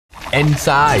เอนไซ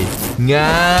ม์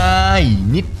ง่าย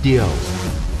นิดเดียว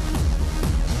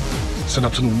สนั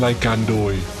บสนุนรายการโด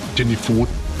ยเจนี่ฟู้ด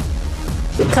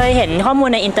เคยเห็นข้อมูล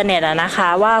ในอินเทอร์เน็ตนะคะ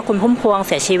ว่าคุณพุ่มพวงเ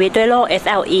สียชีวิตด้วยโรค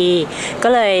SLE ก็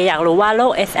เลยอยากรู้ว่าโร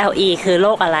ค SLE คือโร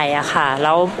คอะไรอะค่ะแ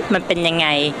ล้วมันเป็นยังไง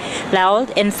แล้ว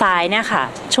เอนไซม์เนี่ยค่ะ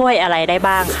ช่วยอะไรได้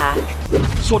บ้างคะ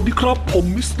สวัสดีครับผม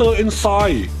มิสเตอร์เอนไซ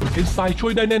ม์ช่ว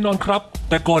ยได้แน่นอนครับ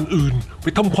แต่ก่อนอื่นไป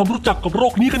ทำความรู้จักกับโร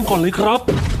คนี้กันก่อนเลยครับ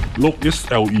โรค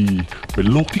SLE เป็น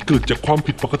โรคที่เกิดจากความ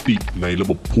ผิดปกติในระ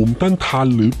บบภูมิต้านทาน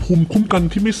หรือภูมิคุ้มกัน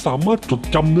ที่ไม่สามารถจด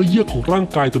จำเนื้อเยื่อของร่าง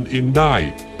กายตนเองได้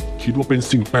คิดว่าเป็น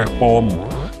สิ่งแปลกปลอม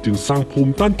จึงสร้างภู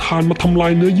มิต้านทานมาทำลา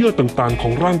ยเนื้อเยื่อต่างๆขอ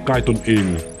งร่างกายตนเอง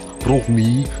โรค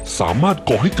นี้สามารถ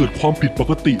ก่อให้เกิดความผิดป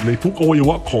กติในทุกอวัย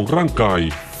วะของร่างกาย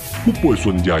ผู้ป่วย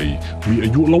ส่วนใหญ่มีอา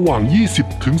ยุระหว่าง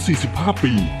 20-45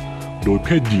 ปีโดยเพ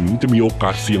ศหญิงจะมีโอกา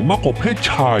สเสี่ยงมากกว่าเพศ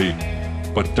ชาย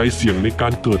ปัจจัยเสี่ยงในกา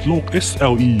รเกิดโรค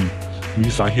SLE มี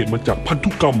สาเหตุมาจากพัน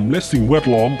ธุกรรมและสิ่งแวด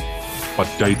ล้อมปัจ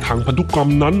จัยทางพันธุกรรม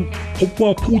นั้นพบว่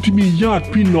าผู้ที่มีญาติ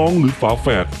พี่น้องหรือฝาแฝ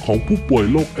ดของผู้ป่วย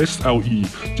โรค SLE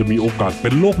จะมีโอกาสเป็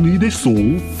นโรคนี้ได้สูง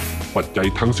ปัจจัย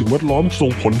ทางสิ่งแวดล้อมส่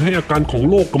งผลให้อาการของ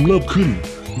โรคกำเริบขึ้น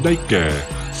ได้แก่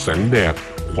แสงแดด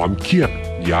ความเครียด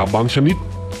ยาบางชนิด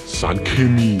สารเค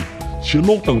มีเชื้อโ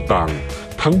รคต่าง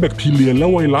ๆทั้งแบคทีเรียและ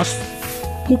ไวรัส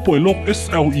ผู้ป่วยโรค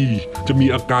SLE จะมี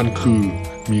อาการคือ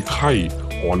มีไข้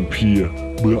อ่อนเพลีย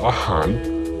เบื่ออาหาร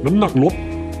น้ำหนักลด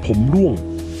ผมร่วง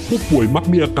ผู้ป่วยมัก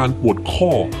มีอาการปวดข้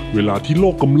อเวลาที่โร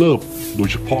คกำเริบโดย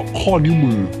เฉพาะข้อนิ้ว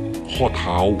มือข้อเ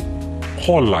ท้า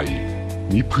ข้อไหล่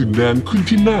มีผื่นแดงขึ้น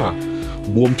ที่หน้า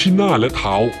บวมที่หน้าและเ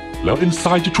ท้าแล้วเอนไซ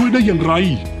ม์จะช่วยได้อย่างไร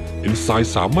เอนไซ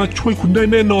ม์สามารถช่วยคุณได้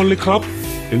แน่นอนเลยครับ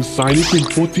เอนไซม์นี้เป็น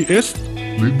โปรตีเอส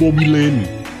หรือโบมิเลน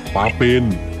ปาเปน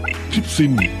ทิปซิ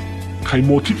นไคโม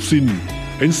ทิปซิน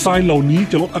เอนไซม์เหล่านี้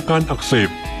จะลดอาการอักเสบ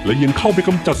และยังเข้าไปก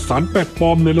ำจัดสารแปลกปล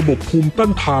อมในระบบภูมิต้า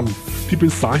นทานที่เป็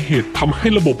นสาเหตุทำให้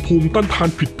ระบบภูมิต้านทาน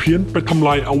ผิดเพี้ยนไปทำล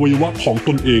ายอวัยวะของต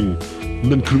นเอง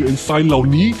นั่นคือเอนไซม์เหล่า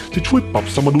นี้จะช่วยปรับ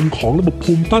สมดุลของระบบ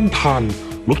ภูมิต้านทาน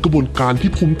ลดกระบวนการ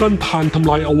ที่ภูมิต้านทานทำ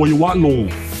ลายอวัยวะลง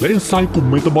และเอนไซม์กลุ่ม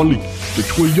เมตาบอลิกจะ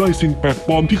ช่วยย่อยสิ่งแปลกป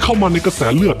ลอมที่เข้ามาในกระแส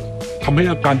เลือดทำให้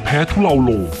อาการแพ้ทุเลา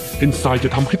ลงเอนไซม์จะ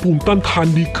ทำให้ภูมิต้านทาน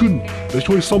ดีขึ้นและ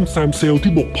ช่วยซ่อมแซมเซลล์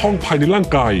ที่บกพร่องภายในร่าง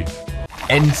กาย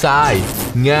เอนไซม์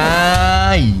ง่า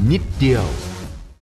ยนิดเดียว